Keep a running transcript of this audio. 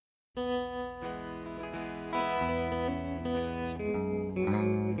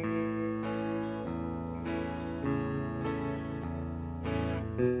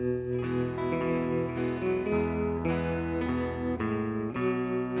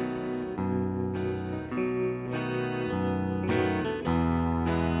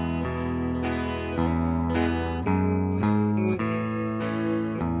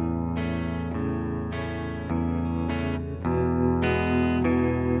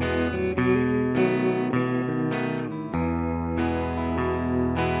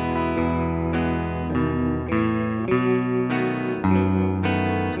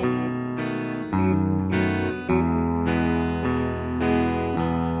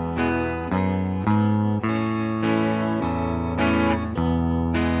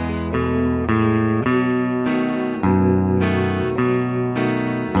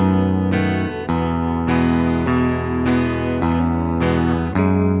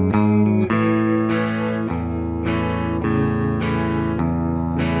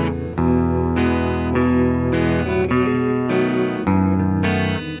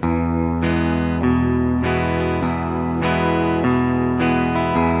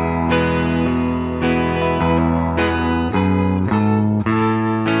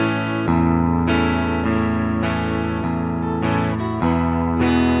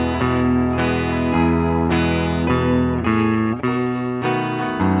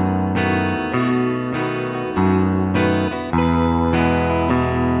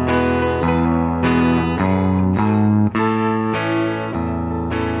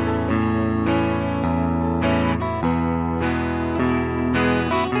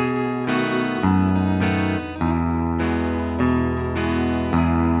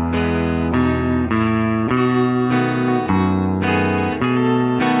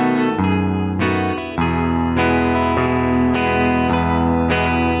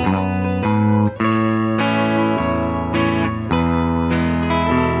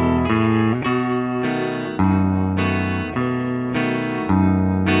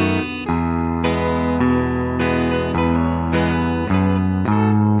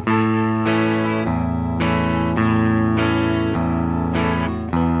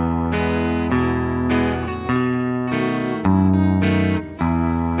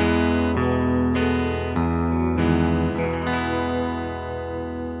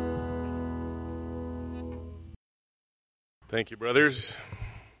Thank you, brothers.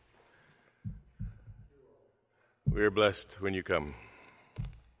 We are blessed when you come.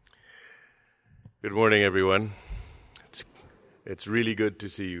 Good morning, everyone. It's really good to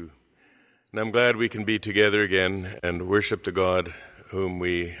see you. And I'm glad we can be together again and worship the God whom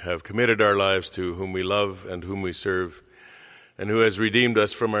we have committed our lives to, whom we love and whom we serve, and who has redeemed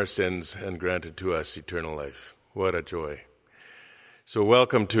us from our sins and granted to us eternal life. What a joy. So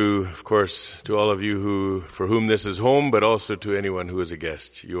welcome to, of course, to all of you for whom this is home, but also to anyone who is a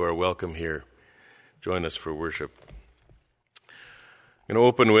guest. You are welcome here. Join us for worship. I'm going to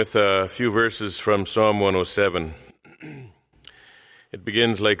open with a few verses from Psalm 107. It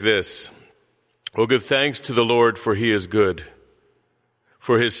begins like this. Oh, give thanks to the Lord, for he is good,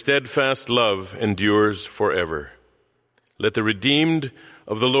 for his steadfast love endures forever. Let the redeemed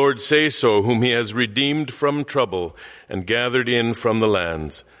of the Lord say so, whom he has redeemed from trouble and gathered in from the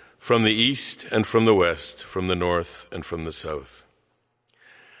lands, from the east and from the west, from the north and from the south.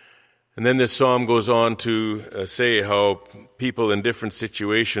 And then this psalm goes on to say how people in different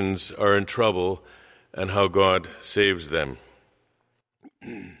situations are in trouble and how God saves them.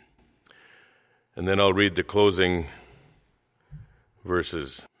 And then I'll read the closing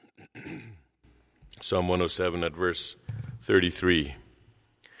verses. Psalm 107 at verse 33.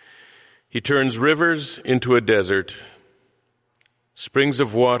 He turns rivers into a desert, springs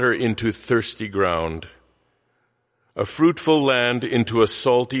of water into thirsty ground, a fruitful land into a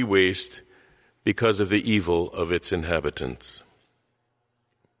salty waste because of the evil of its inhabitants.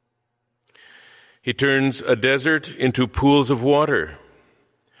 He turns a desert into pools of water,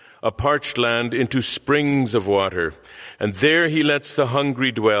 a parched land into springs of water, and there he lets the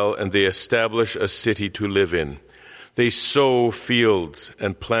hungry dwell, and they establish a city to live in. They sow fields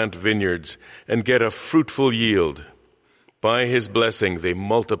and plant vineyards and get a fruitful yield. By his blessing they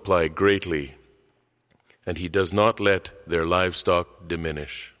multiply greatly, and he does not let their livestock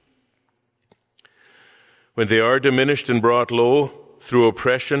diminish. When they are diminished and brought low through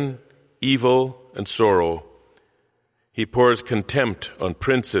oppression, evil, and sorrow, he pours contempt on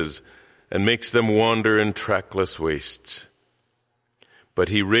princes and makes them wander in trackless wastes. But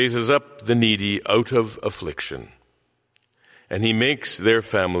he raises up the needy out of affliction, and he makes their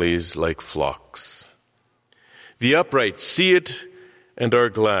families like flocks. The upright see it and are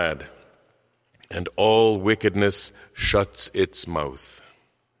glad, and all wickedness shuts its mouth.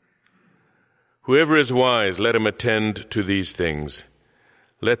 Whoever is wise, let him attend to these things.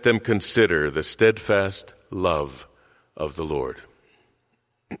 Let them consider the steadfast love of the Lord.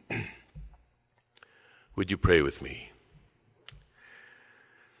 Would you pray with me?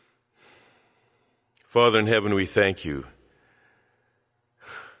 Father in heaven, we thank you.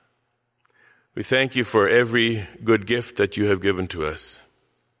 We thank you for every good gift that you have given to us.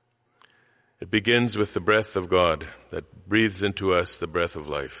 It begins with the breath of God that breathes into us the breath of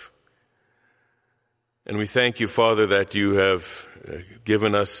life. And we thank you, Father, that you have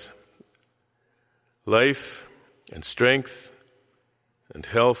given us life and strength and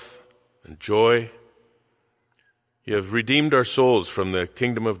health and joy. You have redeemed our souls from the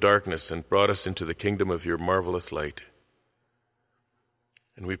kingdom of darkness and brought us into the kingdom of your marvelous light.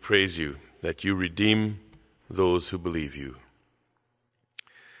 And we praise you that you redeem those who believe you.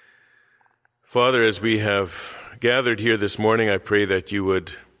 Father, as we have gathered here this morning, I pray that you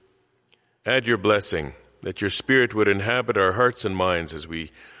would add your blessing, that your Spirit would inhabit our hearts and minds as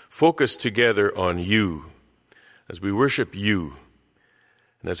we focus together on you, as we worship you,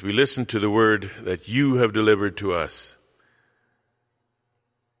 and as we listen to the word that you have delivered to us.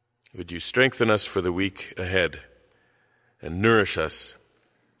 Would you strengthen us for the week ahead and nourish us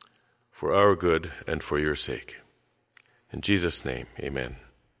for our good and for your sake. In Jesus' name, amen.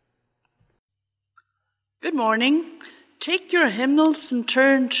 Good morning. Take your hymnals and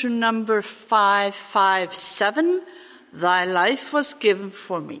turn to number 557, Thy Life Was Given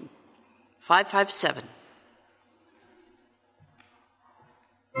for Me. 557.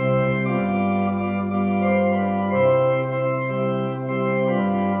 Thy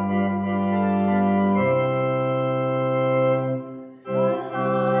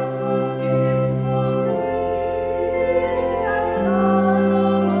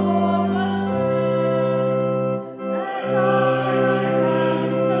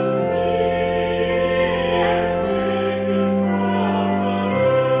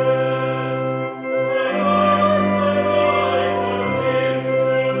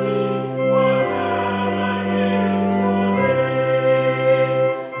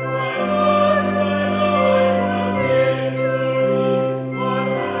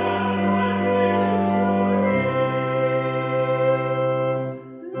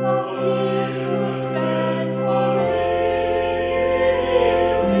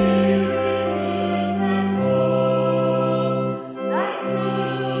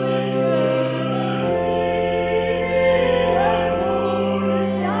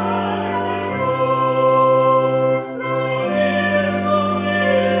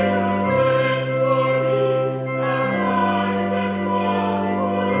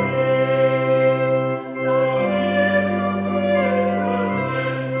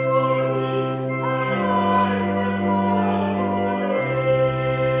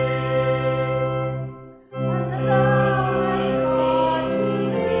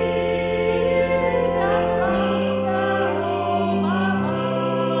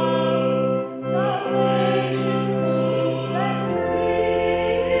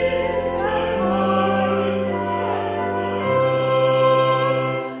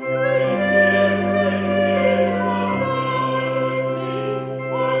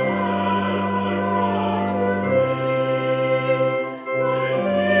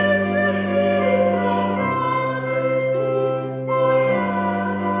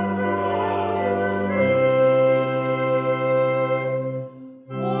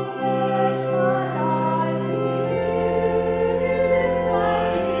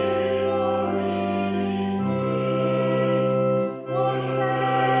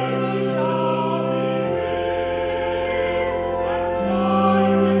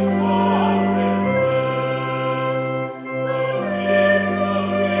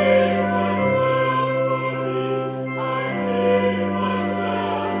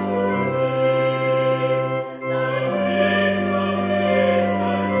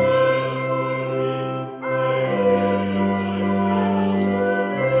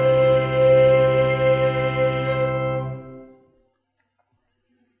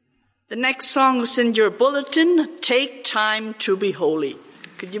next song is in your bulletin, Take Time to Be Holy.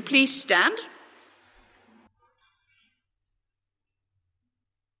 Could you please stand?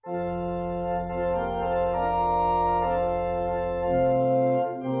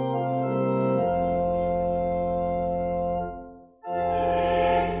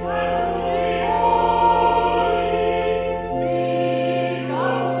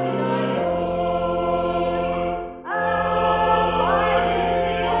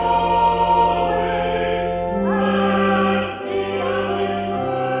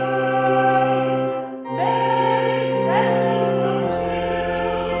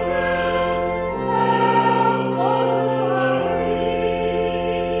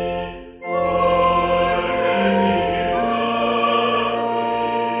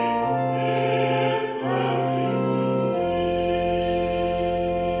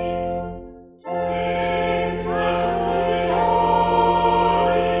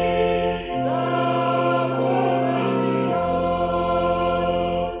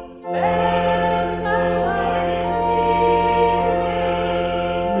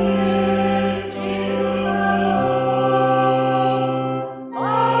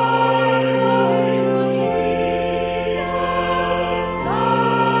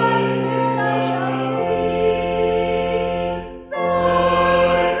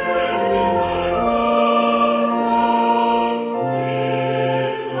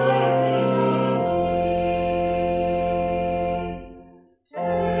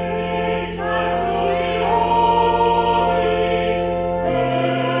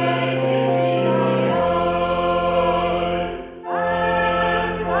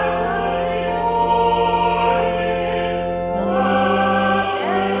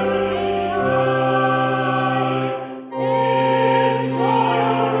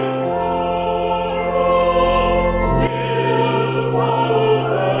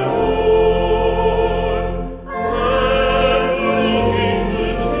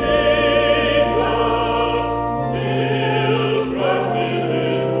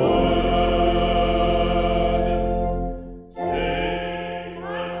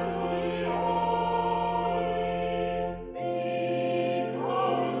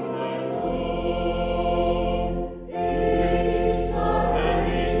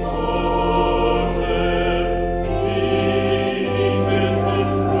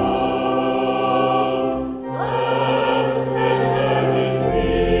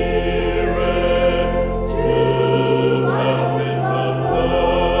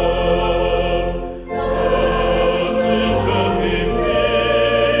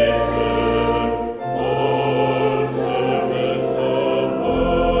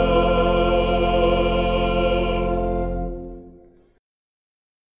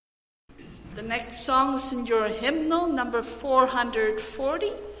 Songs in your hymnal, number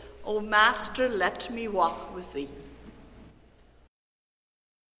 440, O Master, let me walk with thee.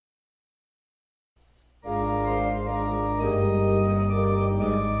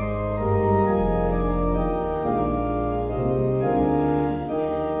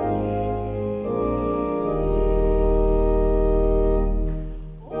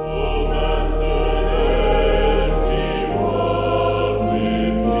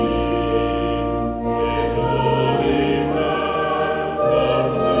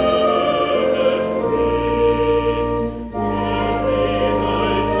 Free.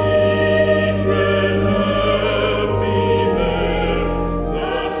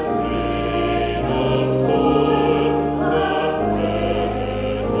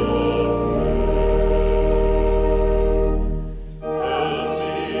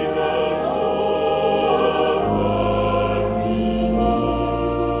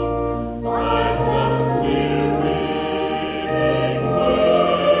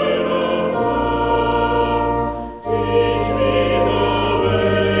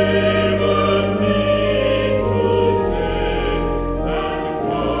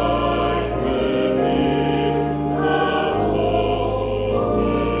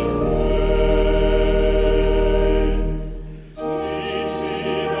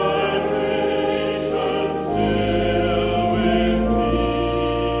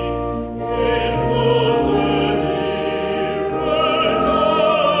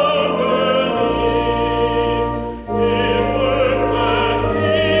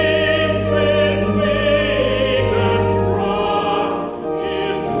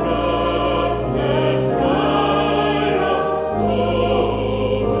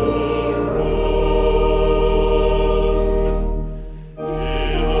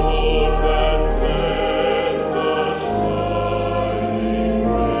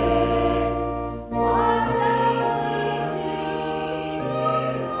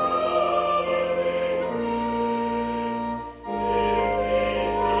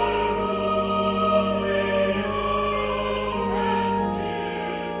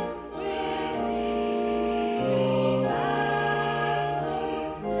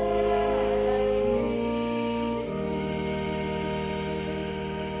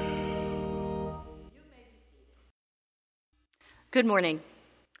 Good morning.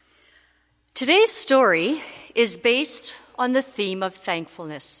 Today's story is based on the theme of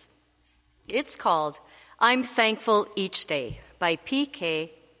thankfulness. It's called I'm Thankful Each Day by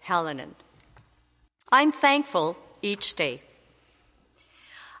P.K. Hallinan. I'm thankful each day.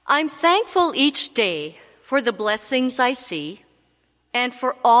 I'm thankful each day for the blessings I see and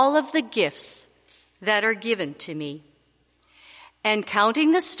for all of the gifts that are given to me. And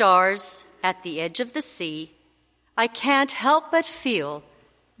counting the stars at the edge of the sea, I can't help but feel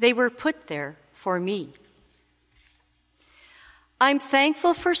they were put there for me. I'm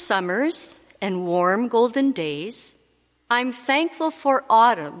thankful for summers and warm golden days. I'm thankful for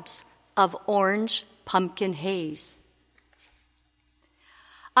autumns of orange pumpkin haze.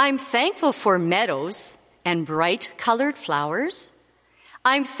 I'm thankful for meadows and bright colored flowers.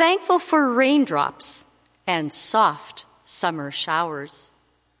 I'm thankful for raindrops and soft summer showers.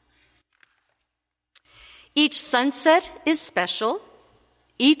 Each sunset is special.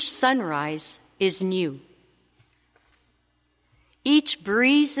 Each sunrise is new. Each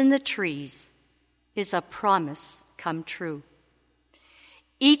breeze in the trees is a promise come true.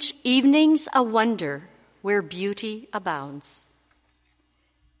 Each evening's a wonder where beauty abounds.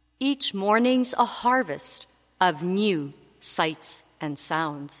 Each morning's a harvest of new sights and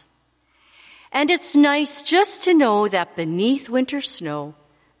sounds. And it's nice just to know that beneath winter snow,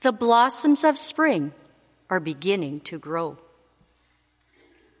 the blossoms of spring are beginning to grow.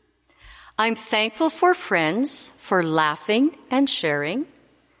 I'm thankful for friends, for laughing and sharing.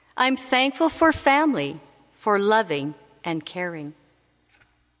 I'm thankful for family, for loving and caring.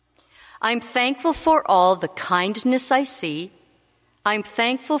 I'm thankful for all the kindness I see. I'm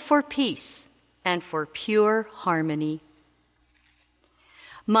thankful for peace and for pure harmony.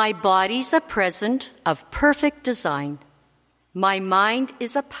 My body's a present of perfect design. My mind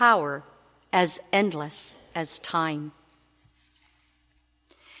is a power as endless as time.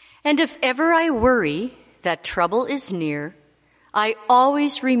 And if ever I worry that trouble is near, I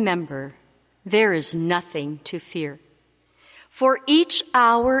always remember there is nothing to fear. For each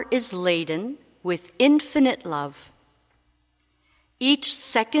hour is laden with infinite love. Each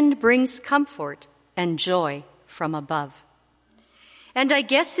second brings comfort and joy from above. And I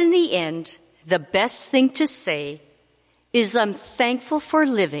guess in the end, the best thing to say is I'm thankful for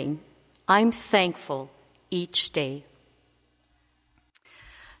living. I'm thankful each day.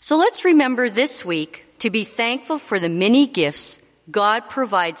 So let's remember this week to be thankful for the many gifts God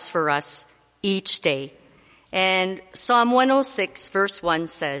provides for us each day. And Psalm 106 verse 1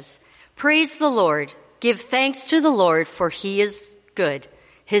 says, "Praise the Lord, give thanks to the Lord, for he is good.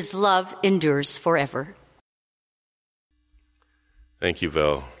 His love endures forever." Thank you,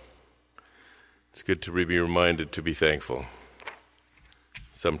 Val. It's good to be reminded to be thankful.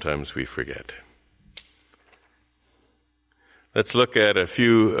 Sometimes we forget. Let's look at a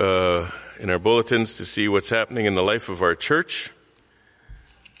few in our bulletins to see what's happening in the life of our church.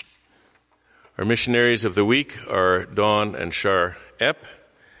 Our missionaries of the week are Dawn and Shar Epp.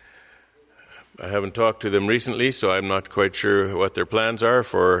 I haven't talked to them recently, so I'm not quite sure what their plans are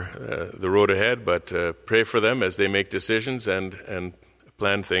for the road ahead, but pray for them as they make decisions and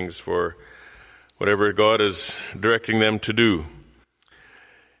plan things for whatever God is directing them to do.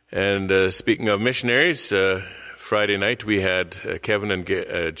 And speaking of missionaries, Friday night we had Kevin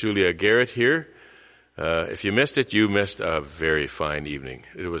and Julia Garrett here. If you missed it, you missed a very fine evening.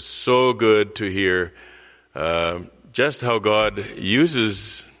 It was so good to hear just how God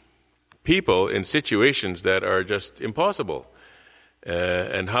uses people in situations that are just impossible,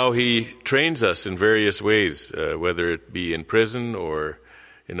 and how he trains us in various ways, whether it be in prison or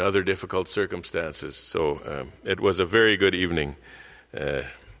in other difficult circumstances. So it was a very good evening.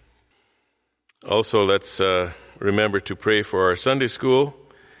 Also, let's remember to pray for our Sunday school.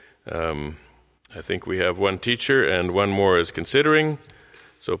 I think we have one teacher and one more is considering.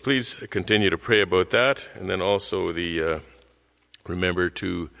 So please continue to pray about that. And then also remember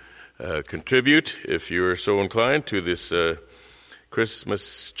to contribute, if you're so inclined, to this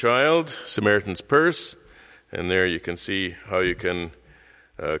Christmas Child, Samaritan's Purse. And there you can see how you can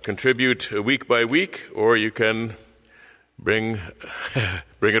contribute week by week, or you can bring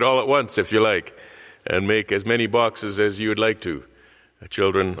it all at once if you like, and make as many boxes as you would like to.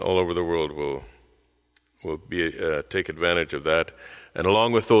 Children all over the world will take advantage of that. And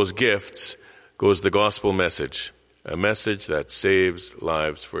along with those gifts goes the gospel message, a message that saves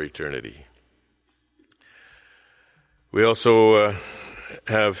lives for eternity. We also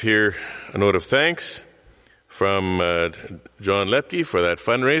have here a note of thanks from John Lepke for that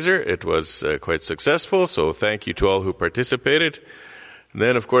fundraiser. It was quite successful, so thank you to all who participated. And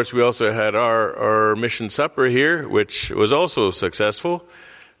then, of course, we also had our mission supper here, which was also successful.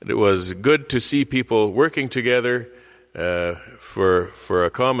 It was good to see people working together for a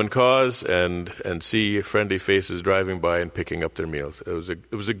common cause and see friendly faces driving by and picking up their meals.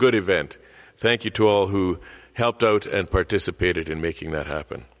 It was a good event. Thank you to all who helped out and participated in making that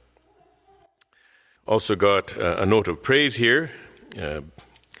happen. Also got a note of praise here.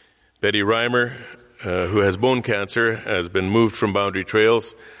 Betty Reimer, who has bone cancer, has been moved from Boundary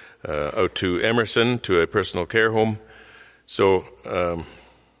Trails out to Emerson to a personal care home. So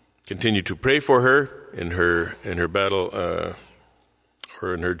continue to pray for her in her battle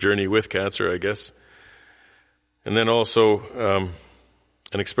or in her journey with cancer, I guess. And then also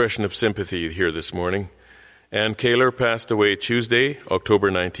an expression of sympathy here this morning. Ann Kaler passed away Tuesday,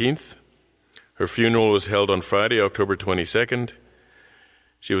 October 19th. Her funeral was held on Friday, October 22nd.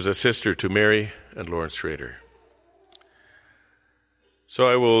 She was a sister to Mary and Lawrence Schrader. So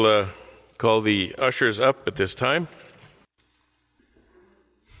I will call the ushers up at this time.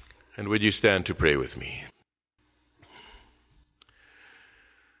 And would you stand to pray with me?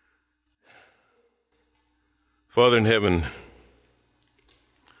 Father in heaven,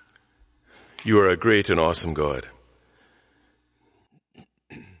 you are a great and awesome God.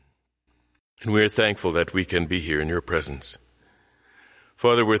 And we are thankful that we can be here in your presence.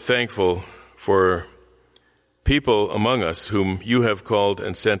 Father, we're thankful for people among us whom you have called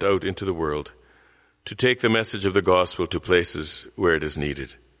and sent out into the world to take the message of the gospel to places where it is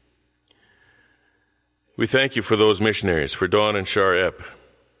needed. We thank you for those missionaries, for Dawn and Shar Epp.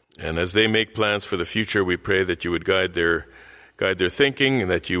 And as they make plans for the future, we pray that you would guide their thinking and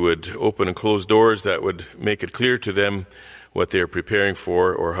that you would open and close doors that would make it clear to them what they are preparing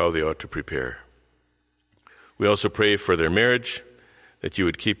for or how they ought to prepare. We also pray for their marriage, that you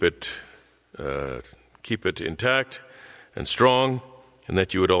would keep it intact and strong, and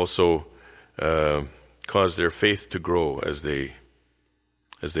that you would also cause their faith to grow as they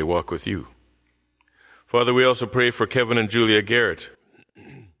walk with you. Father, we also pray for Kevin and Julia Garrett.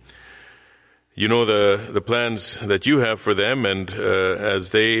 You know the plans that you have for them, and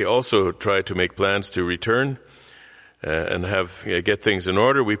as they also try to make plans to return and get things in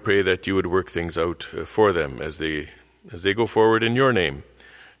order, we pray that you would work things out for them as they go forward in your name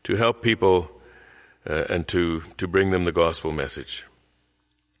to help people and to bring them the gospel message.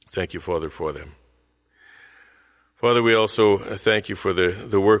 Thank you, Father, for them. Father, we also thank you for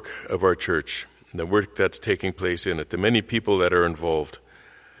the work of our church, the work that's taking place in it, the many people that are involved.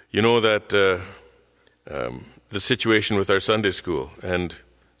 You know that the situation with our Sunday school, and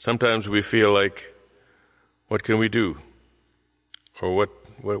sometimes we feel like, what can we do? Or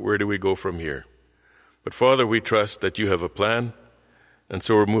where do we go from here? But Father, we trust that you have a plan, and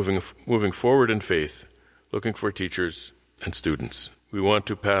so we're moving forward in faith, looking for teachers and students. We want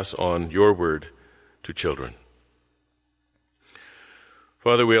to pass on your word to children.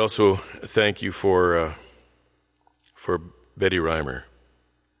 Father, we also thank you for Betty Reimer.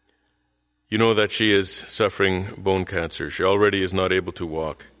 You know that she is suffering bone cancer. She already is not able to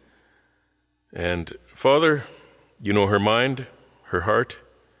walk. And Father, you know her mind, her heart,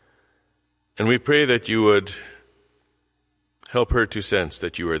 and we pray that you would help her to sense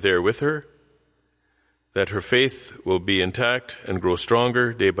that you are there with her, that her faith will be intact and grow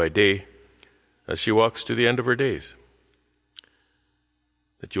stronger day by day as she walks to the end of her days.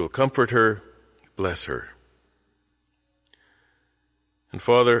 That you will comfort her, bless her. And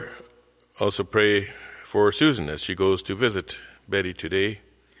Father, also pray for Susan as she goes to visit Betty today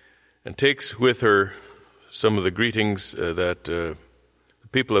and takes with her some of the greetings that the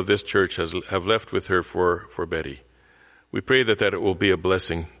people of this church have left with her for Betty. We pray that it will be a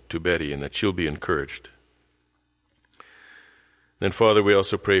blessing to Betty and that she'll be encouraged. Then, Father, we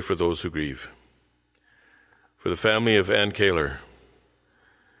also pray for those who grieve. For the family of Ann Kaler.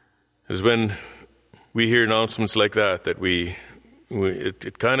 It is when we hear announcements like that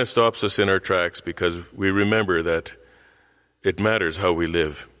it kind of stops us in our tracks, because we remember that it matters how we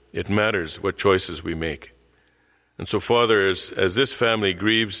live. It matters what choices we make. And so, Father, as this family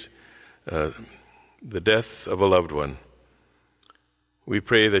grieves the death of a loved one, we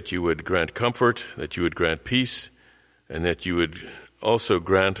pray that you would grant comfort, that you would grant peace, and that you would also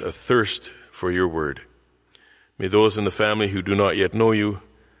grant a thirst for your word. May those in the family who do not yet know you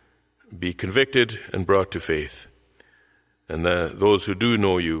be convicted and brought to faith. And those who do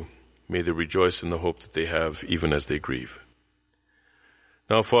know you, may they rejoice in the hope that they have even as they grieve.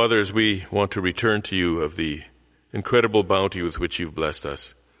 Now, Father, as we want to return to you of the incredible bounty with which you've blessed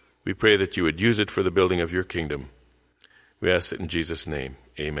us, we pray that you would use it for the building of your kingdom. We ask it in Jesus' name.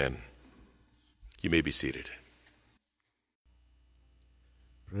 Amen. You may be seated.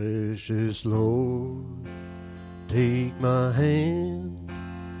 Precious Lord, take my hand,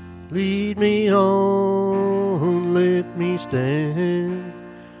 lead me on, let me stand.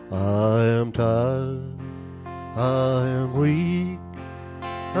 I am tired, I am weak,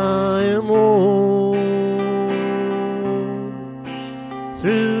 I am worn.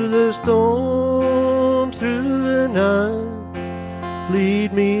 Through the storm, through the night,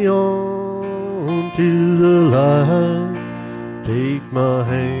 lead me on to the light. Take my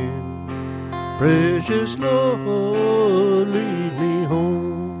hand, precious Lord, lead me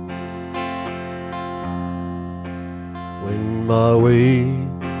home. When my way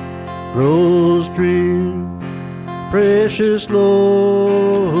grows drear, precious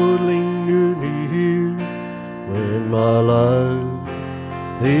Lord, linger near. When my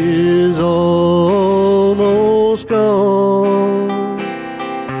life is almost gone,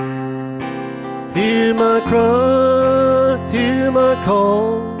 hear my cry, hear my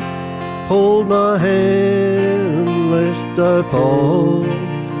call, hold my hand lest I fall.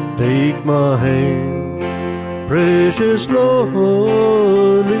 Take my hand, precious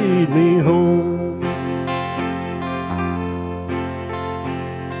Lord, lead me home.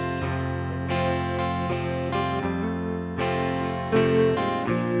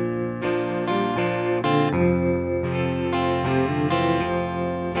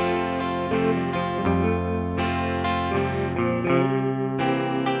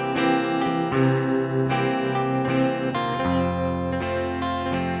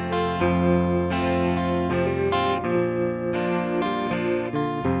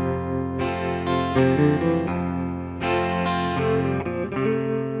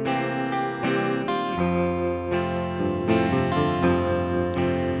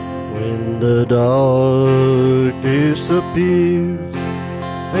 When the dark disappears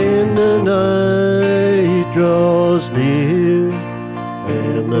and the night draws near,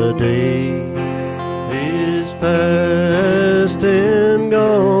 and the day is past and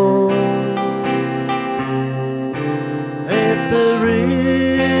gone, at the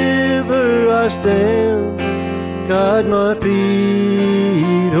river I stand, guide my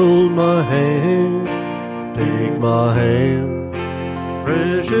feet, hold my hand, take my hand,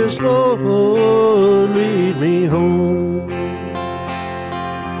 precious Lord, lead me home.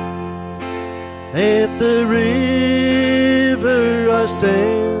 At the river I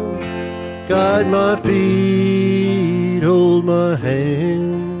stand, guide my feet, hold my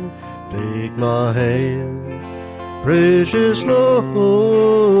hand, take my hand, precious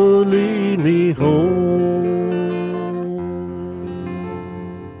Lord, lead me home.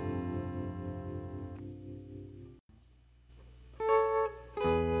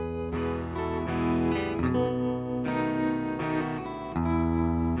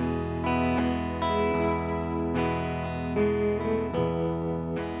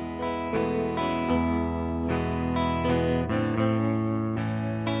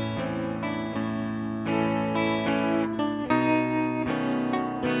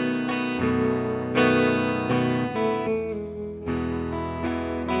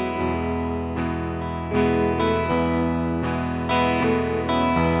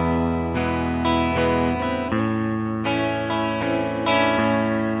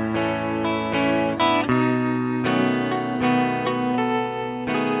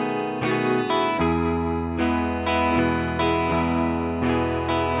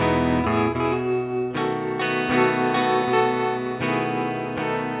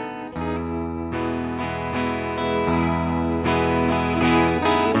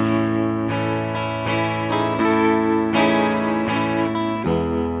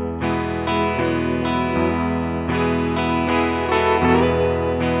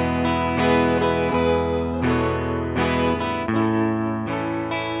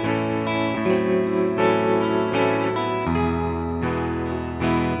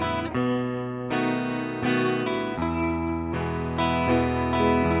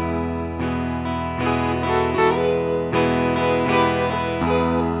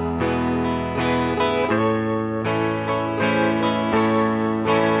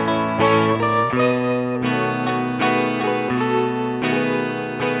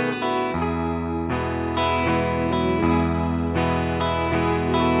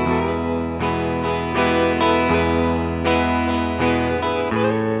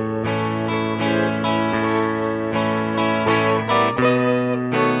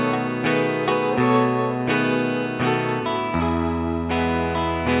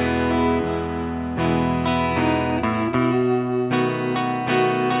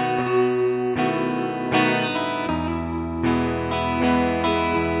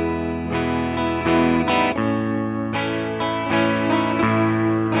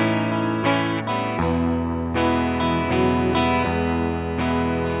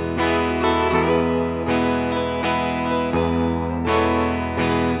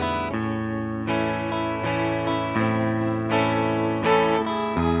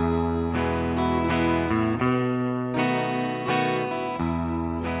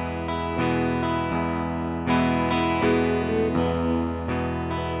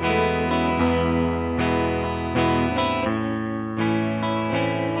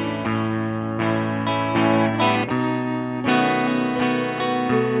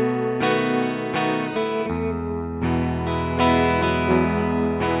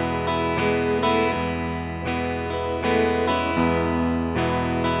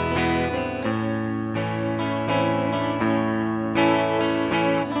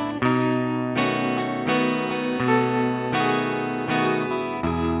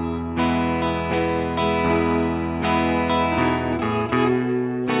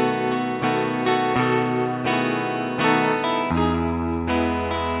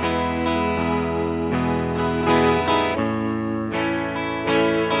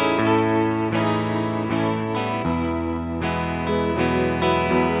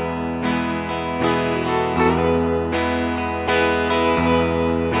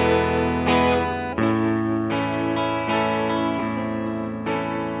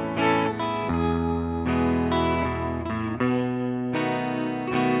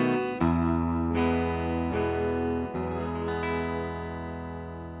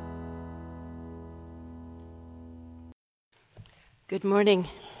 Good morning.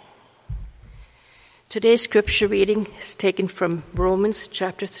 Today's scripture reading is taken from Romans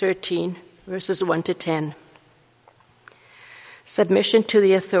chapter 13, verses 1 to 10. Submission to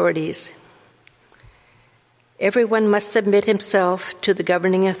the authorities. Everyone must submit himself to the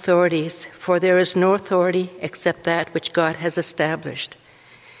governing authorities, for there is no authority except that which God has established.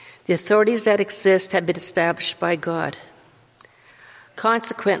 The authorities that exist have been established by God.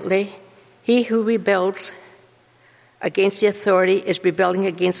 Consequently, he who rebels against the authority is rebelling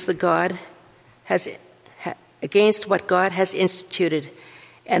against against what God has instituted,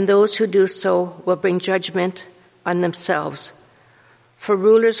 and those who do so will bring judgment on themselves. For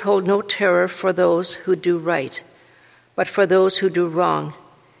rulers hold no terror for those who do right, but for those who do wrong.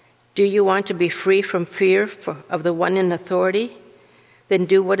 Do you want to be free from fear of the one in authority? Then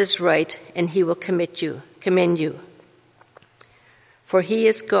do what is right, and he will commend you. For he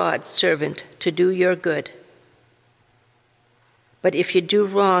is God's servant to do your good. But if you do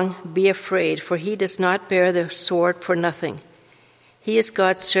wrong, be afraid, for he does not bear the sword for nothing. He is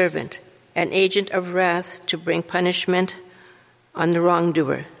God's servant, an agent of wrath to bring punishment on the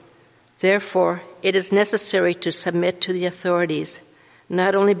wrongdoer. Therefore, it is necessary to submit to the authorities,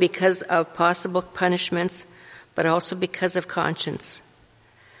 not only because of possible punishments, but also because of conscience.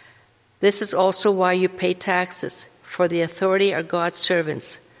 This is also why you pay taxes, for the authority are God's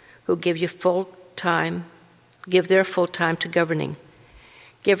servants, who give their full time to governing.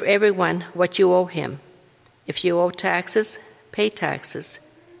 Give everyone what you owe him. If you owe taxes, pay taxes.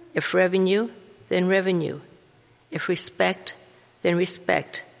 If revenue, then revenue. If respect, then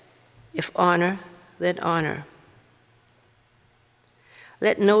respect. If honor, then honor.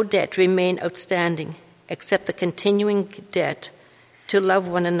 Let no debt remain outstanding, except the continuing debt to love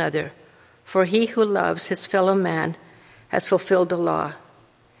one another. For he who loves his fellow man has fulfilled the law.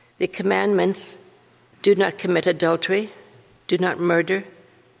 The commandments: do not commit adultery, do not murder,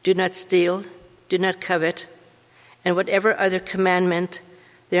 do not steal, do not covet, and whatever other commandment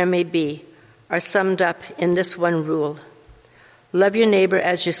there may be, are summed up in this one rule: love your neighbor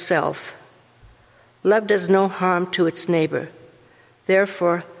as yourself. Love does no harm to its neighbor.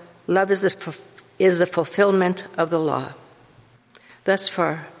 Therefore, love is the fulfillment of the law. Thus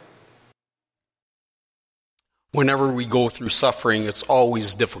far. Whenever we go through suffering, it's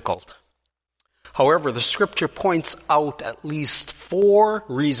always difficult. However, the scripture points out at least 4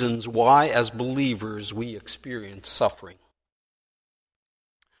 reasons why, as believers, we experience suffering.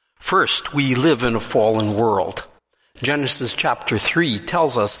 First, we live in a fallen world. Genesis chapter 3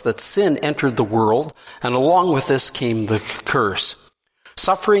 tells us that sin entered the world, and along with this came the curse.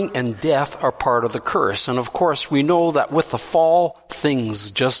 Suffering and death are part of the curse, and of course we know that with the fall,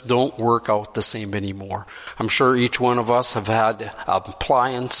 things just don't work out the same anymore. I'm sure each one of us have had an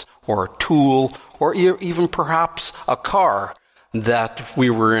appliance or a tool or even perhaps a car that we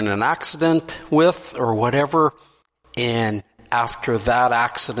were in an accident with or whatever, and after that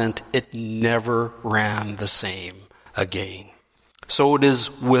accident, it never ran the same again. So it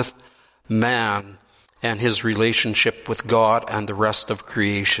is with man and his relationship with God and the rest of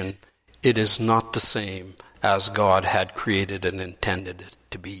creation. It is not the same as God had created and intended it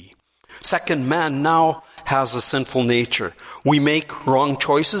to be. Second, man now has a sinful nature. We make wrong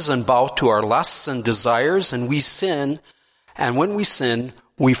choices and bow to our lusts and desires, and we sin. And when we sin,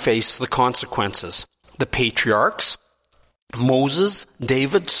 we face the consequences. The patriarchs, Moses,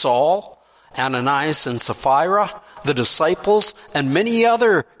 David, Saul, Ananias and Sapphira, the disciples, and many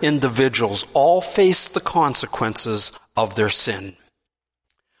other individuals all faced the consequences of their sin.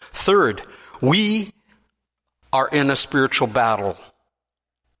 Third, we are in a spiritual battle.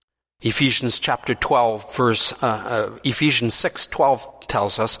 Ephesians 6:12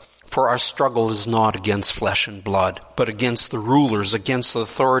 tells us, "For our struggle is not against flesh and blood, but against the rulers, against the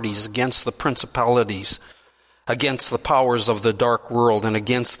authorities, against the principalities, against the powers of the dark world, and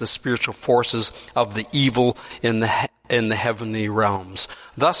against the spiritual forces of the evil in the heavenly realms.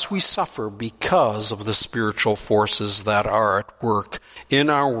 Thus we suffer because of the spiritual forces that are at work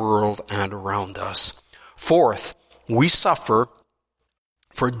in our world and around us." Fourth, we suffer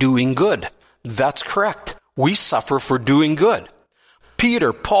for doing good. That's correct. We suffer for doing good.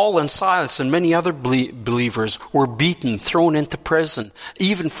 Peter, Paul, and Silas, and many other believers were beaten, thrown into prison,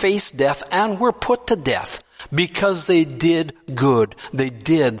 even faced death, and were put to death because they did good. They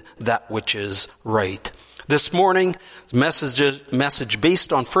did that which is right. This morning, message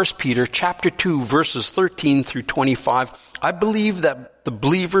based on 1 Peter chapter 2, verses 13 through 25. I believe that the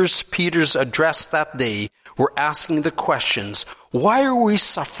believers Peter's addressed that day were asking the questions: why are we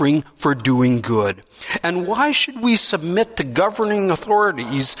suffering for doing good? And why should we submit to governing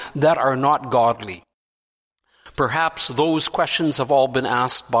authorities that are not godly? Perhaps those questions have all been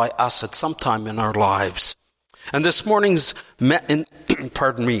asked by us at some time in our lives. And this morning's, in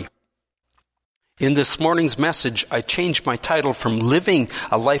this morning's message, I changed my title from Living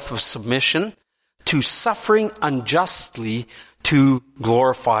a Life of Submission to Suffering Unjustly to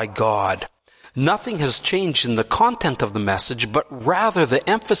Glorify God. Nothing has changed in the content of the message, but rather the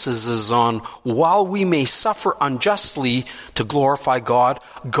emphasis is on while we may suffer unjustly to glorify God,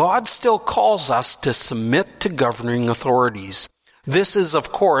 God still calls us to submit to governing authorities. This is,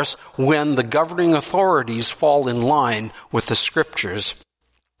 of course, when the governing authorities fall in line with the Scriptures,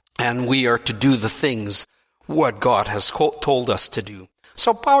 and we are to do the things what God has told us to do.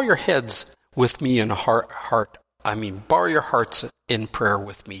 So bow your heads with me in bow your hearts in prayer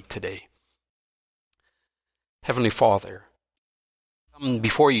with me today. Heavenly Father, I come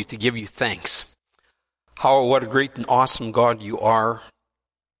before you to give you thanks. What a great and awesome God you are.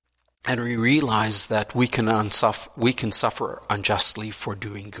 And we realize that we can suffer unjustly for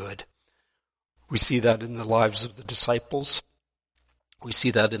doing good. We see that in the lives of the disciples. We see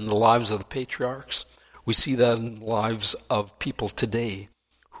that in the lives of the patriarchs. We see that in the lives of people today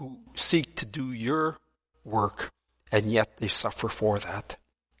who seek to do your work, and yet they suffer for that.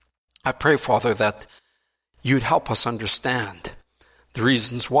 I pray, Father, that you'd help us understand the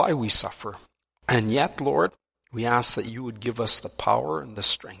reasons why we suffer. And yet, Lord, we ask that you would give us the power and the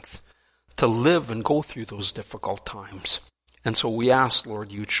strength to live and go through those difficult times. And so we ask,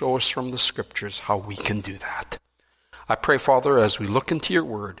 Lord, you'd show us from the Scriptures how we can do that. I pray, Father, as we look into your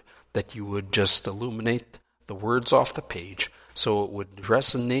word, that you would just illuminate the words off the page so it would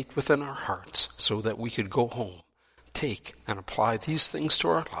resonate within our hearts so that we could go home, take and apply these things to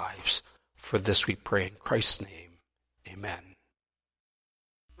our lives. For this we pray in Christ's name. Amen.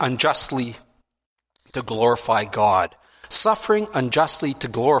 Unjustly to glorify God. Suffering unjustly to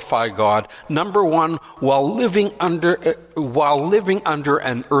glorify God. Number one, while living under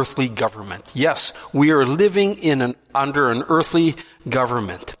an earthly government. Yes, we are living under an earthly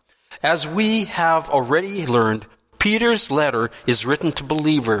government. As we have already learned, Peter's letter is written to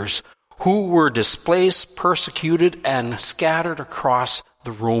believers who were displaced, persecuted, and scattered across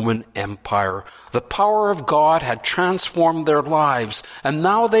the Roman Empire. The power of God had transformed their lives, and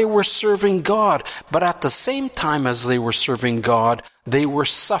now they were serving God. But at the same time as they were serving God, they were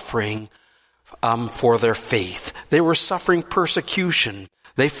suffering for their faith. They were suffering persecution.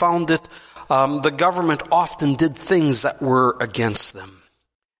 They found that the government often did things that were against them.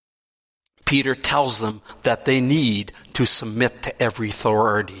 Peter tells them that they need to submit to every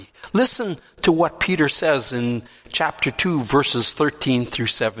authority. Listen to what Peter says in chapter 2, verses 13 through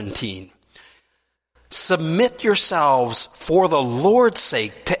 17. Submit yourselves for the Lord's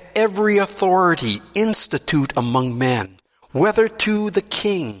sake to every authority institute among men, whether to the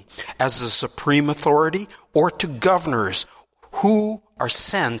king as the supreme authority or to governors who are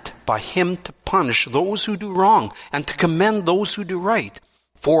sent by him to punish those who do wrong and to commend those who do right.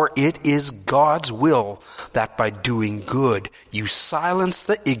 For it is God's will that by doing good you silence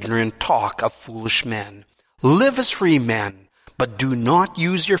the ignorant talk of foolish men. Live as free men, but do not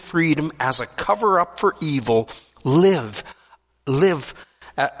use your freedom as a cover-up for evil. Live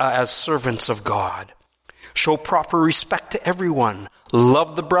as servants of God. Show proper respect to everyone.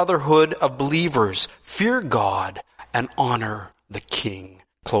 Love the brotherhood of believers. Fear God and honor the king.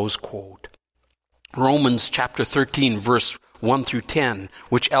 Close quote. Romans chapter 13, verse 1 through 10,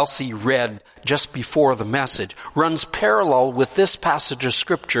 which Elsie read just before the message, runs parallel with this passage of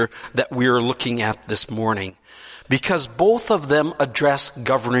Scripture that we are looking at this morning, because both of them address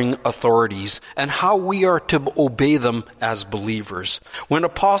governing authorities and how we are to obey them as believers. When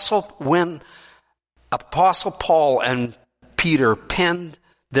Apostle Paul and Peter penned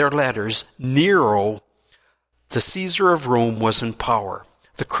their letters, Nero, the Caesar of Rome, was in power.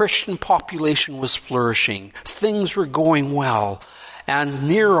 The Christian population was flourishing. Things were going well. And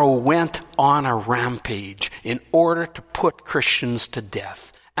Nero went on a rampage in order to put Christians to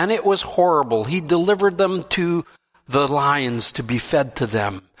death. And it was horrible. He delivered them to the lions to be fed to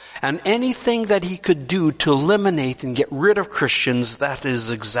them. And anything that he could do to eliminate and get rid of Christians, that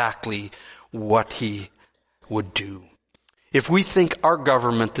is exactly what he would do. If we think our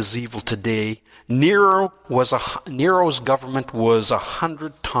government is evil today, Nero's government was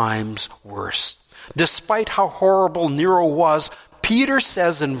 100 times worse. Despite how horrible Nero was, Peter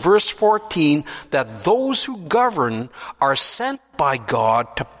says in verse 14 that those who govern are sent by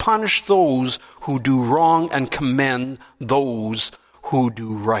God to punish those who do wrong and commend those who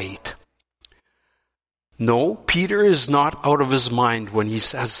do right. No, Peter is not out of his mind when he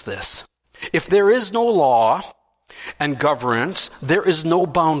says this. If there is no law and governance, there is no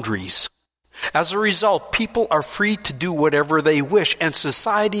boundaries. As a result, people are free to do whatever they wish, and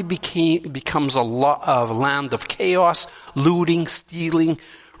society becomes a land of chaos, looting, stealing,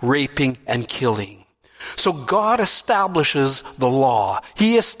 raping, and killing. So God establishes the law.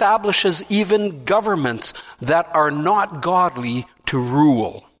 He establishes even governments that are not godly to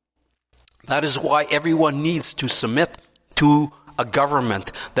rule. That is why everyone needs to submit to a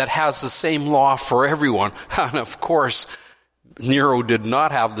government that has the same law for everyone. And of course, Nero did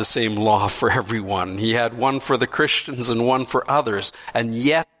not have the same law for everyone. He had one for the Christians and one for others. And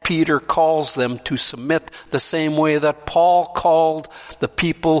yet Peter calls them to submit the same way that Paul called the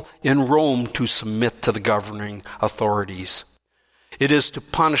people in Rome to submit to the governing authorities. It is to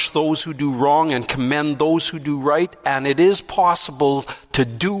punish those who do wrong and commend those who do right. And it is possible to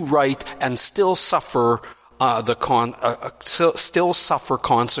do right and still suffer still suffer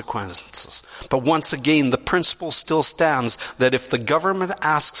consequences. But once again, the principle still stands that if the government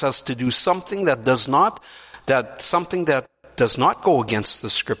asks us to do something that does not go against the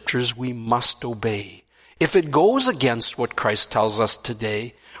scriptures, we must obey. If it goes against what Christ tells us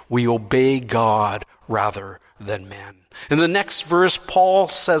today, we obey God rather than man. In the next verse, Paul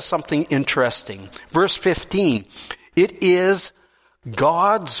says something interesting. Verse 15, it is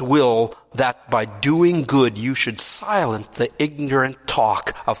God's will that by doing good you should silence the ignorant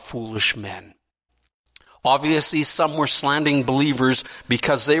talk of foolish men. Obviously, some were slandering believers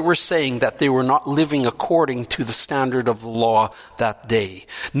because they were saying that they were not living according to the standard of the law that day.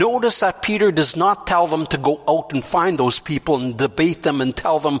 Notice that Peter does not tell them to go out and find those people and debate them and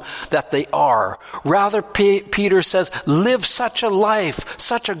tell them that they are. Rather, Peter says, live such a life,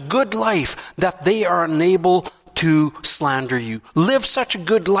 such a good life, that they are unable to slander you. Live such a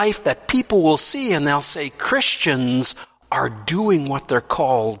good life that people will see and they'll say, Christians are doing what they're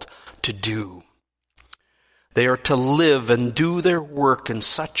called to do. They are to live and do their work in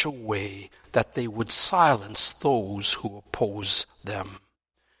such a way that they would silence those who oppose them.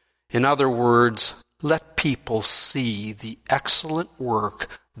 In other words, let people see the excellent work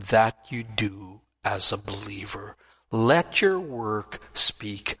that you do as a believer. Let your work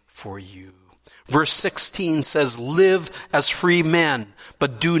speak for you. Verse 16 says, live as free men,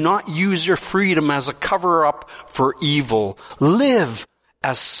 but do not use your freedom as a cover-up for evil. Live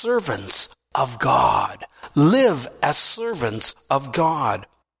as servants of God. Live as servants of God.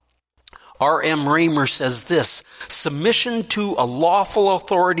 R.M. Raymer says this, submission to a lawful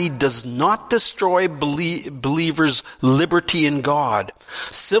authority does not destroy believers' liberty in God.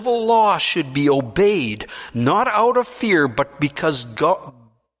 Civil law should be obeyed, not out of fear, but because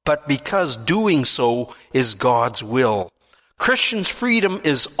doing so is God's will. Christians' freedom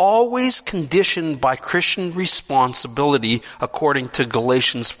is always conditioned by Christian responsibility according to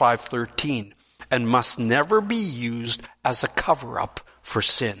Galatians 5:13 and must never be used as a cover-up for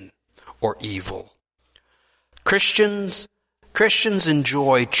sin or evil. Christians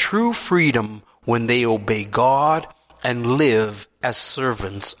enjoy true freedom when they obey God and live as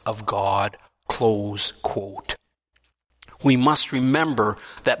servants of God. Close quote. We must remember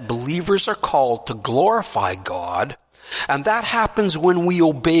that believers are called to glorify God, and that happens when we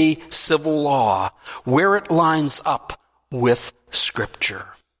obey civil law, where it lines up with Scripture.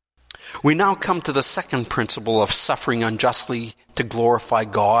 We now come to the second principle of suffering unjustly to glorify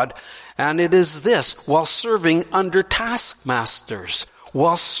God, and it is this, while serving under taskmasters.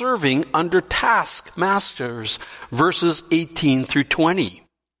 While serving under taskmasters, verses 18 through 20.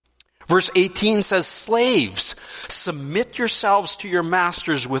 Verse 18 says, slaves, submit yourselves to your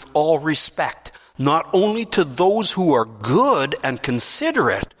masters with all respect, not only to those who are good and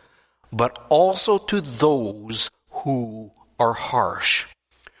considerate, but also to those who are harsh.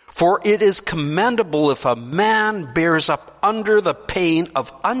 For it is commendable if a man bears up under the pain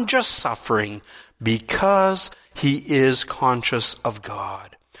of unjust suffering because he is conscious of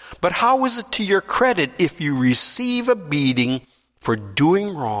God. But how is it to your credit if you receive a beating for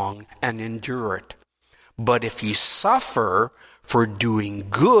doing wrong and endure it? But if you suffer for doing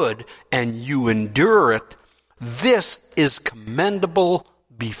good and you endure it, this is commendable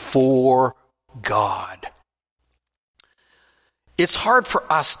before God. It's hard for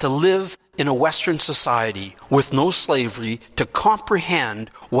us to live in a Western society with no slavery to comprehend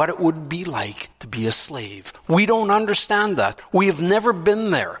what it would be like to be a slave. We don't understand that. We have never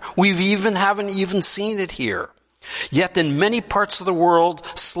been there. Haven't even seen it here. Yet in many parts of the world,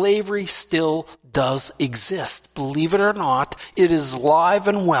 slavery still does exist. Believe it or not, it is alive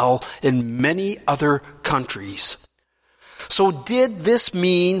and well in many other countries. So did this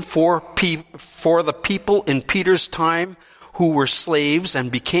mean for the people in Peter's time who were slaves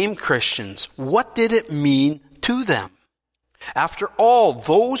and became Christians? What did it mean to them? After all,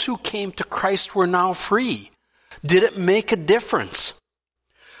 those who came to Christ were now free. Did it make a difference?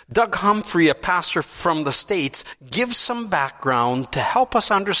 Doug Humphrey, a pastor from the States, gives some background to help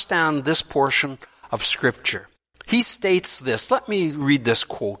us understand this portion of Scripture. He states this. Let me read this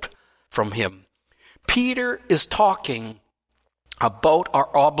quote from him. Peter is talking about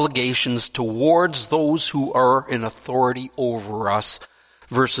our obligations towards those who are in authority over us,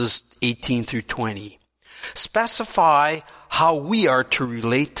 verses 18 through 20. Specify how we are to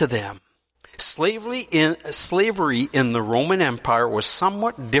relate to them. Slavery in the Roman Empire was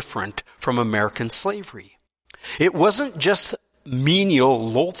somewhat different from American slavery. It wasn't just menial,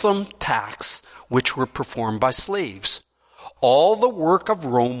 loathsome tasks which were performed by slaves. All the work of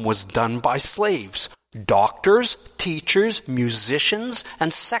Rome was done by slaves. Doctors, teachers, musicians,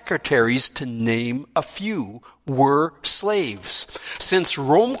 and secretaries, to name a few, were slaves. Since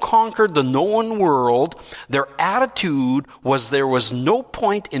Rome conquered the known world, their attitude was there was no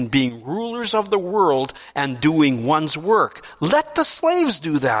point in being rulers of the world and doing one's work. Let the slaves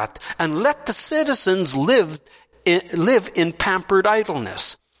do that, and let the citizens live in pampered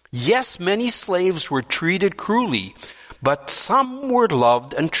idleness. Yes, many slaves were treated cruelly, but some were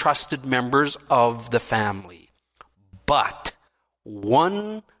loved and trusted members of the family. But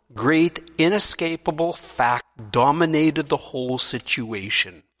one great inescapable fact dominated the whole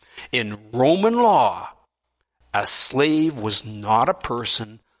situation. In Roman law, a slave was not a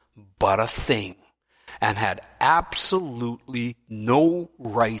person, but a thing, and had absolutely no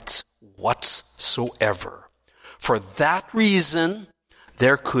rights whatsoever. For that reason,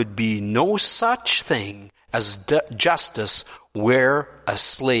 there could be no such thing as justice where a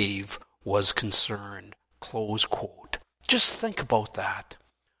slave was concerned. Close quote. Just think about that.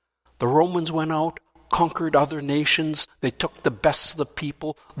 The Romans went out, conquered other nations. They took the best of the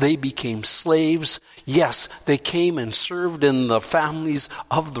people. They became slaves. Yes, they came and served in the families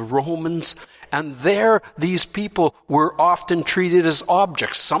of the Romans. And there, these people were often treated as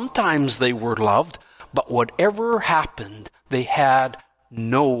objects. Sometimes they were loved, but whatever happened, they had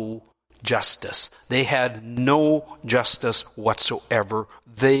no justice. They had no justice whatsoever.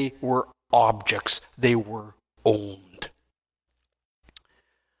 They were objects. They were owned.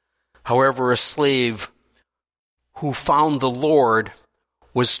 However, a slave who found the Lord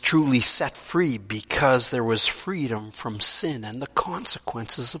was truly set free because there was freedom from sin and the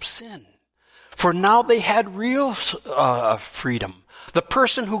consequences of sin. For now they had real freedom. The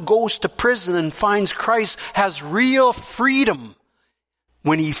person who goes to prison and finds Christ has real freedom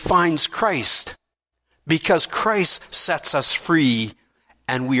when he finds Christ, because Christ sets us free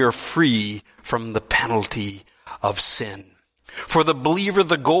and we are free from the penalty of sin. For the believer,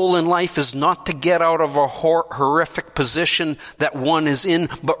 the goal in life is not to get out of a horrific position that one is in,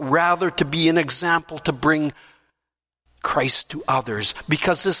 but rather to be an example to bring Christ to others,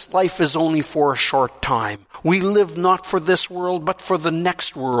 because this life is only for a short time. We live not for this world, but for the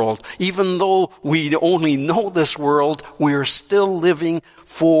next world. Even though we only know this world, we are still living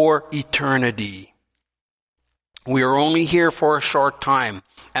for eternity. We are only here for a short time,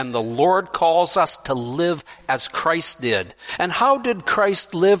 and the Lord calls us to live as Christ did. And how did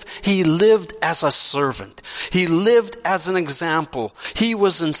Christ live? He lived as a servant. He lived as an example. He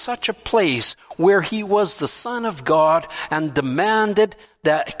was in such a place where he was the Son of God and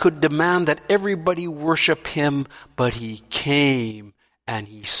could demand that everybody worship him, but he came and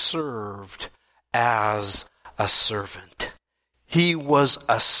he served as a servant. He was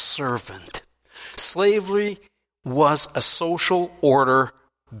a servant. Slavery was a social order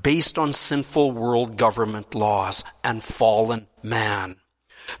based on sinful world government laws and fallen man.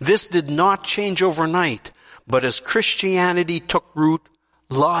 This did not change overnight, but as Christianity took root,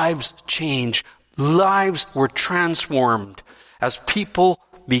 lives changed. Lives were transformed as people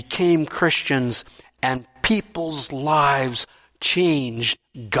became Christians, and people's lives changed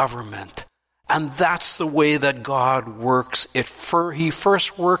government. And that's the way that God works. He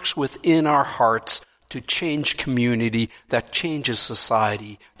first works within our hearts to change community, that changes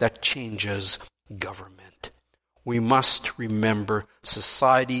society, that changes government. We must remember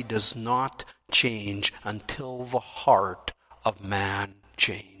society does not change until the heart of man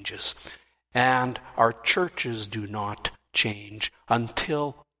changes. And our churches do not change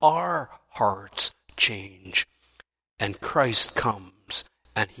until our hearts change. And Christ comes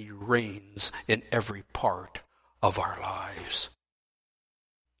and he reigns in every part of our lives.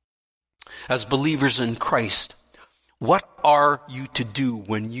 As believers in Christ, what are you to do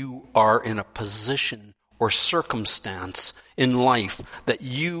when you are in a position or circumstance in life that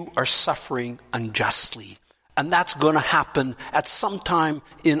you are suffering unjustly? And that's going to happen at some time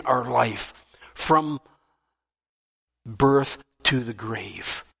in our life. From birth to the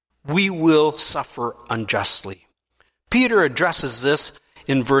grave. We will suffer unjustly. Peter addresses this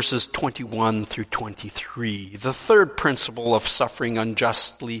in verses 21 through 23. The third principle of suffering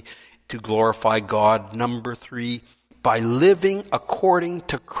unjustly to glorify God. Number 3, by living according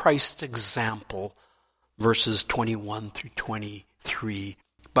to Christ's example. Verses 21 through 23.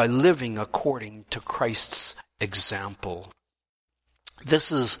 By living according to Christ's example.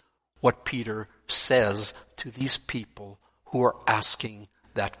 This is what Peter says to these people who are asking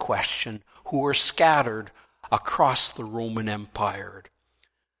that question, who are scattered across the Roman Empire.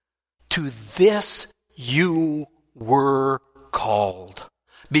 To this you were called,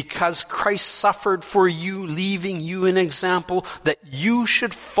 because Christ suffered for you, leaving you an example that you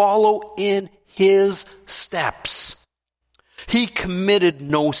should follow in his steps. He committed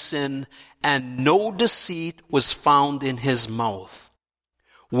no sin, and no deceit was found in his mouth.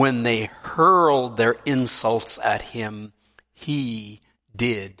 When they hurled their insults at him, he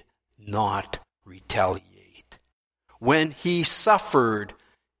did not retaliate. When he suffered,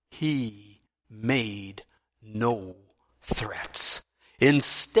 he made no threats.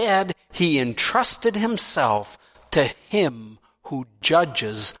 Instead, he entrusted himself to him who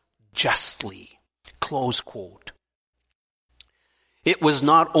judges justly. Close quote. It was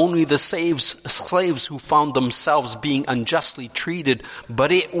not only the slaves who found themselves being unjustly treated,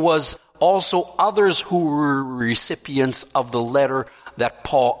 but it was also others who were recipients of the letter that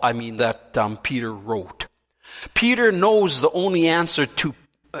Peter wrote. Peter knows the only answer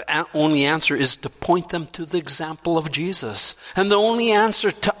is to point them to the example of Jesus. And the only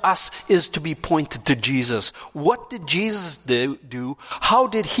answer to us is to be pointed to Jesus. What did Jesus do? How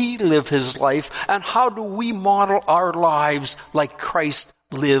did he live his life? And how do we model our lives like Christ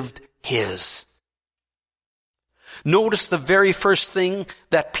lived his? Notice the very first thing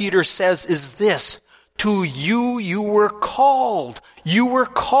that Peter says is this: to you were called. You were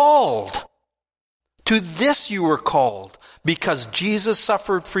called. To this you were called. Because Jesus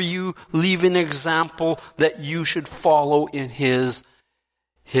suffered for you, leaving an example that you should follow in his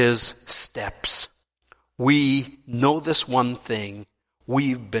steps. We know this one thing.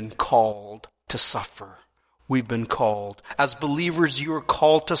 We've been called to suffer. We've been called. As believers, you are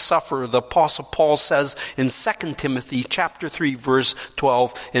called to suffer. The Apostle Paul says in 2 Timothy chapter 3, verse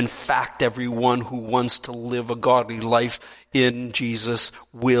 12, in fact, everyone who wants to live a godly life in Jesus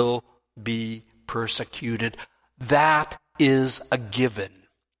will be persecuted. That is a given.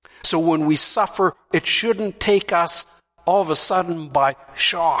 So when we suffer, it shouldn't take us all of a sudden by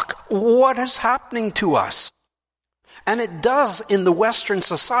shock. What is happening to us? And it does in the Western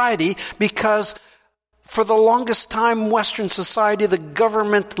society, because for the longest time, Western society, the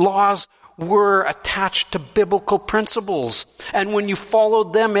government laws were attached to biblical principles. And when you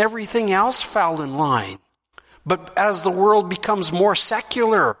followed them, everything else fell in line. But as the world becomes more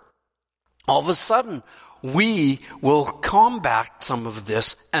secular, all of a sudden, we will combat some of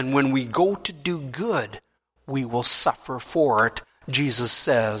this, and when we go to do good, we will suffer for it. Jesus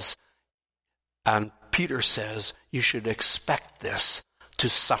says, and Peter says, you should expect this, to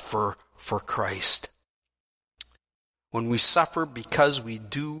suffer for Christ. When we suffer because we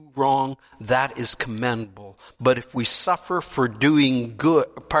do wrong, that is commendable. But if we suffer for doing good,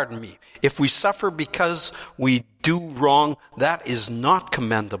 if we suffer because we do wrong, that is not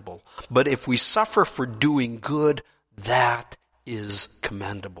commendable. But if we suffer for doing good, that is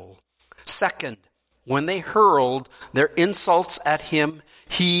commendable. Second, when they hurled their insults at him,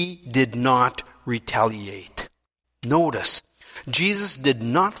 he did not retaliate. Notice, Jesus did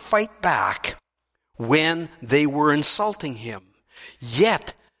not fight back when they were insulting him.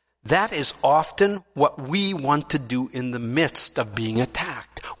 Yet, that is often what we want to do in the midst of being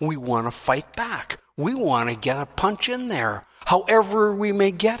attacked. We want to fight back. We want to get a punch in there, however we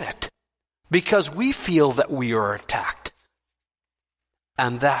may get it, because we feel that we are attacked.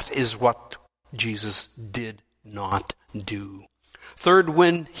 And that is what Jesus did not do. Third,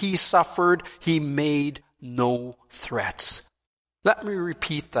 when he suffered, he made no threats. Let me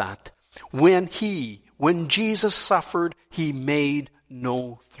repeat that. When Jesus suffered, he made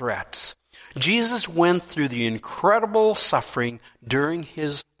no threats. Jesus went through the incredible suffering during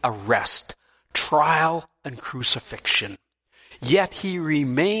his arrest, trial, and crucifixion. Yet he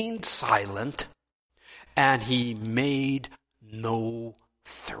remained silent, and he made no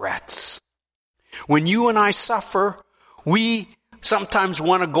threats. When you and I suffer, we sometimes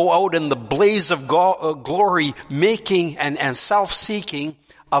want to go out in the blaze of glory, making and self-seeking,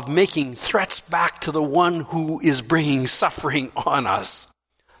 of making threats back to the one who is bringing suffering on us.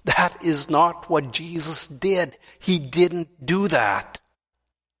 That is not what Jesus did. He didn't do that.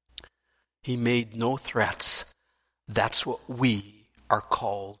 He made no threats. That's what we are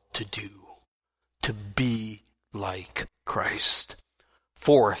called to do, to be like Christ.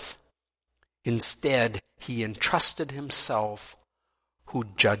 Fourth, instead, he entrusted himself who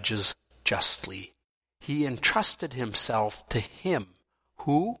judges justly. He entrusted himself to him,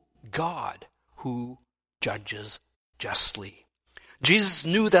 who? God, who judges justly. Jesus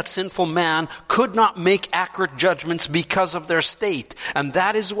knew that sinful man could not make accurate judgments because of their state. And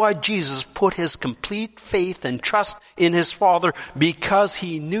that is why Jesus put his complete faith and trust in his Father, because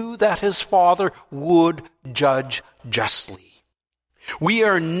he knew that his Father would judge justly. We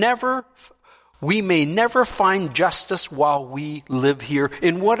may never find justice while we live here,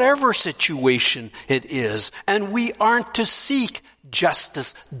 in whatever situation it is. And we aren't to seek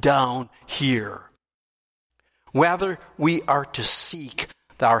justice down here. Whether we are to seek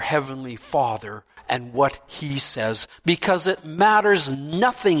our Heavenly Father and what He says, because it matters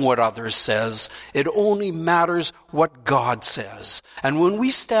nothing what others says. It only matters what God says. And when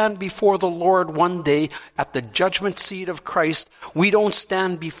we stand before the Lord one day at the judgment seat of Christ, we don't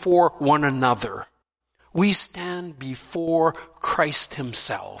stand before one another. We stand before Christ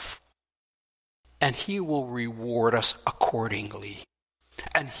Himself. And He will reward us accordingly.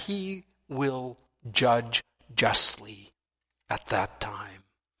 And He will judge justly at that time.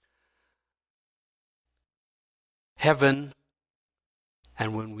 Heaven,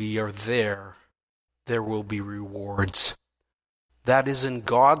 and when we are there, there will be rewards. That is in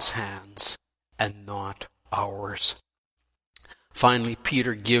God's hands and not ours. Finally,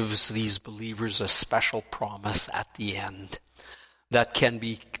 Peter gives these believers a special promise at the end that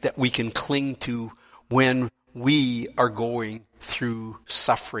we can cling to when we are going through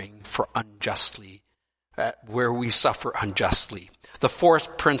suffering for unjustly. Where we suffer unjustly. The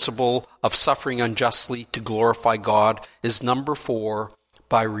fourth principle of suffering unjustly to glorify God is number 4,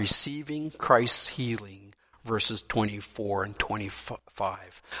 by receiving Christ's healing, verses 24 and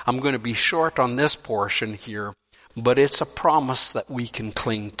 25. I'm going to be short on this portion here, but it's a promise that we can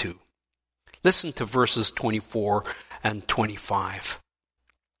cling to. Listen to verses 24 and 25.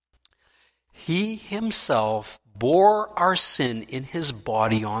 He himself bore our sin in his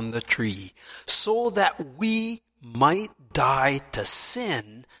body on the tree, so that we might die to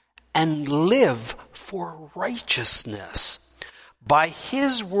sin and live for righteousness. By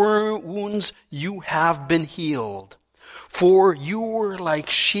his wounds you have been healed. For you were like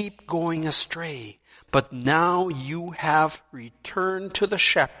sheep going astray, but now you have returned to the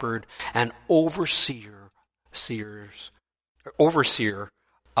shepherd and overseer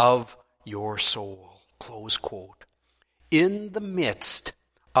of your soul. Close quote. In the midst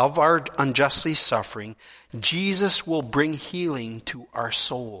of our unjustly suffering, Jesus will bring healing to our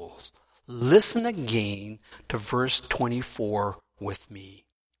souls. Listen again to verse 24 with me.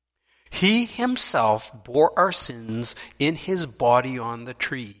 He himself bore our sins in his body on the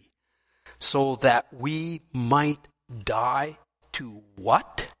tree, so that we might die to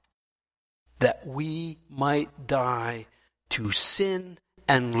what? That we might die to sin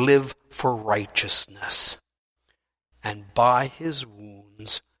and live for righteousness. And by his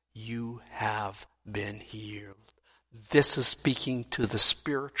wounds you have been healed. This is speaking to the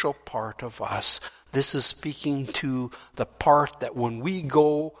spiritual part of us. This is speaking to the part that when we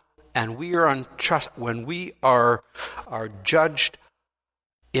go and we are when we are judged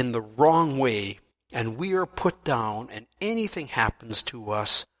in the wrong way and we are put down and anything happens to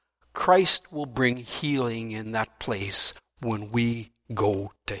us, Christ will bring healing in that place when we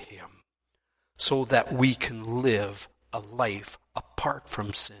go to him, so that we can live a life apart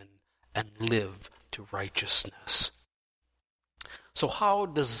from sin and live to righteousness. So how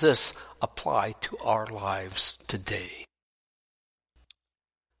does this apply to our lives today?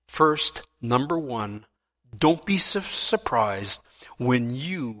 First, number 1, don't be surprised when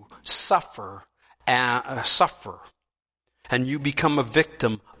you suffer and you become a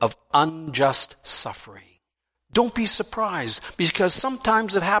victim of unjust suffering. Don't be surprised, because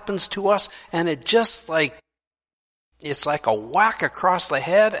sometimes it happens to us and it's like a whack across the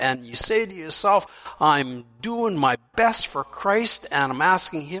head, and you say to yourself, I'm doing my best for Christ and I'm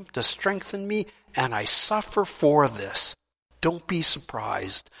asking him to strengthen me, and I suffer for this. Don't be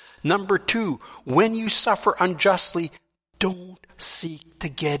surprised. Number 2, when you suffer unjustly, don't seek to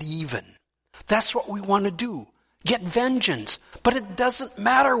get even. That's what we want to do. Get vengeance. But it doesn't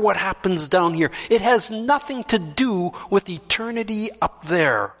matter what happens down here. It has nothing to do with eternity up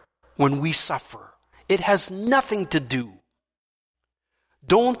there when we suffer. It has nothing to do.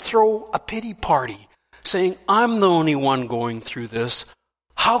 Don't throw a pity party saying, I'm the only one going through this.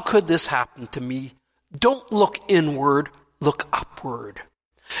 How could this happen to me? Don't look inward, look upward.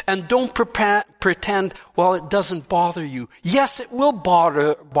 And don't pretend, well, it doesn't bother you. Yes, it will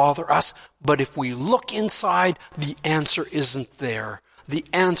bother us, but if we look inside, the answer isn't there. The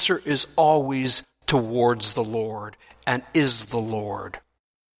answer is always towards the Lord and is the Lord.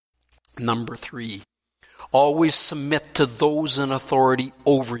 Number 3, always submit to those in authority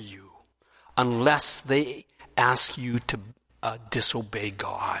over you unless they ask you to disobey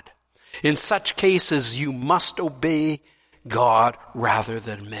God. In such cases, you must obey God rather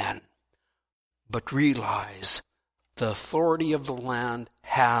than men. But realize the authority of the land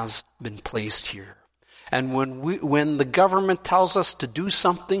has been placed here. And when the government tells us to do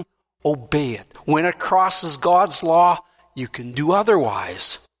something, obey it. When it crosses God's law, you can do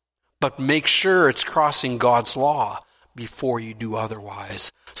otherwise. But make sure it's crossing God's law before you do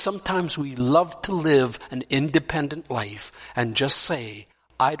otherwise. Sometimes we love to live an independent life and just say,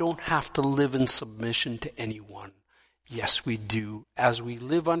 I don't have to live in submission to anyone. Yes, we do. As we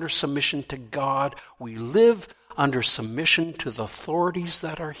live under submission to God, we live under submission to the authorities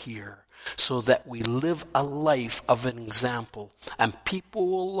that are here, so that we live a life of an example. And people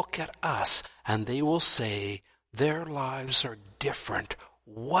will look at us and they will say, their lives are different.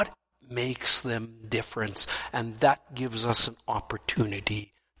 What makes them different? And that gives us an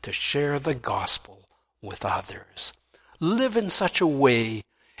opportunity to share the gospel with others. Live in such a way,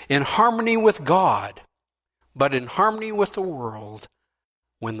 in harmony with God, but in harmony with the world.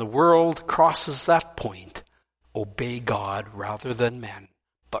 When the world crosses that point, obey God rather than men.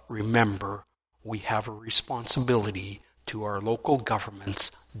 But remember, we have a responsibility to our local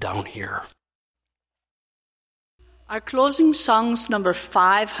governments down here. Our closing song's number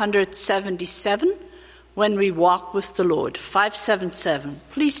 577, When We Walk with the Lord. 577.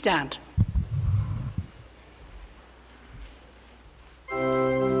 Please stand.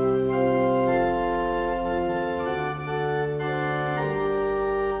 When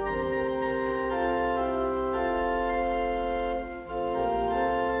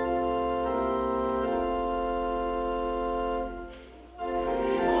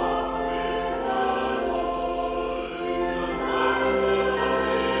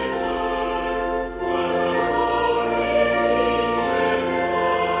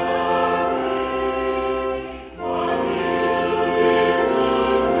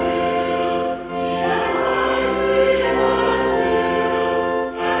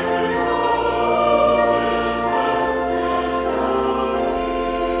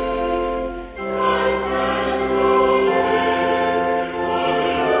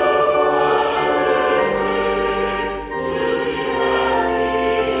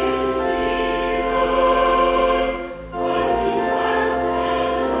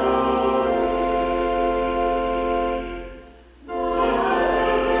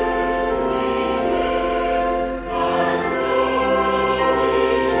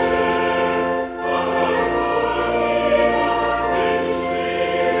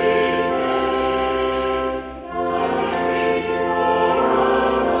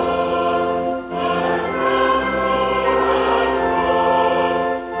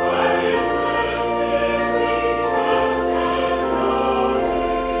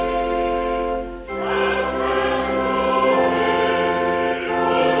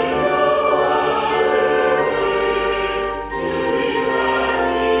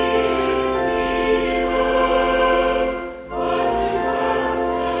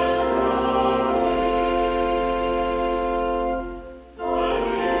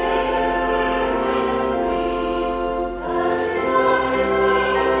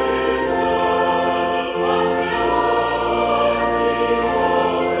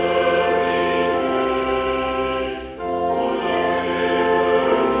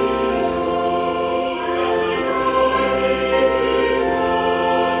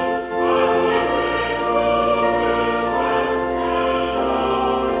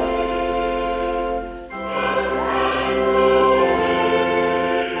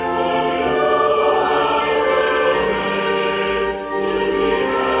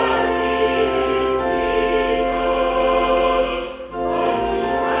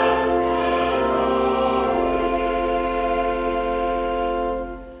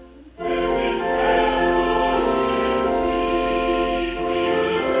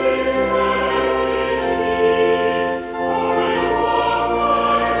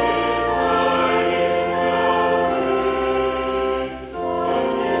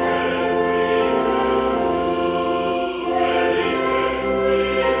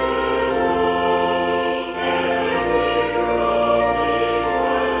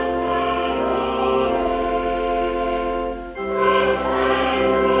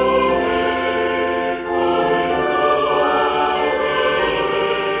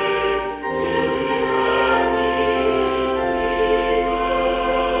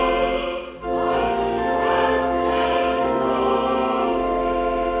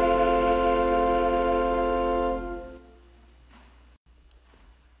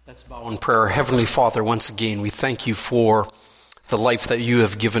Let's bow in prayer. Heavenly Father, once again, we thank you for the life that you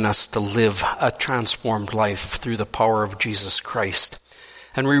have given us to live, a transformed life through the power of Jesus Christ.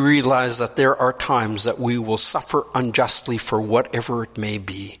 And we realize that there are times that we will suffer unjustly for whatever it may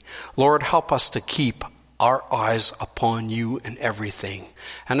be. Lord, help us to keep our eyes upon you in everything,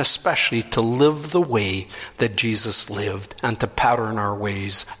 and especially to live the way that Jesus lived and to pattern our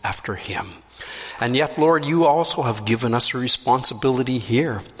ways after him. And yet, Lord, you also have given us a responsibility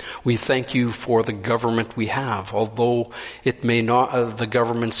here. We thank you for the government we have, although it may not, the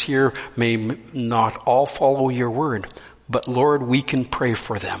governments here may not all follow your word. But Lord, we can pray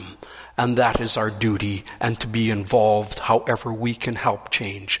for them, and that is our duty, and to be involved however we can help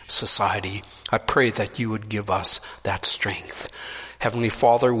change society. I pray that you would give us that strength. Heavenly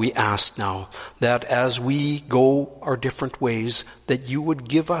Father, we ask now that as we go our different ways, that you would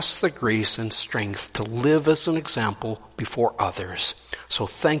give us the grace and strength to live as an example before others. So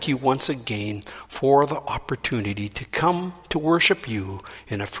thank you once again for the opportunity to come to worship you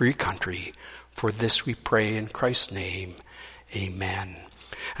in a free country. For this we pray in Christ's name. Amen.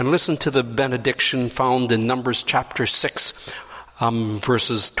 And listen to the benediction found in Numbers chapter 6,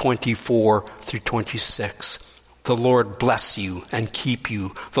 verses 24 through 26. The Lord bless you and keep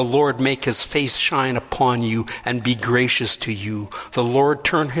you. The Lord make his face shine upon you and be gracious to you. The Lord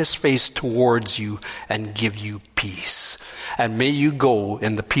turn his face towards you and give you peace. And may you go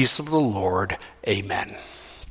in the peace of the Lord. Amen.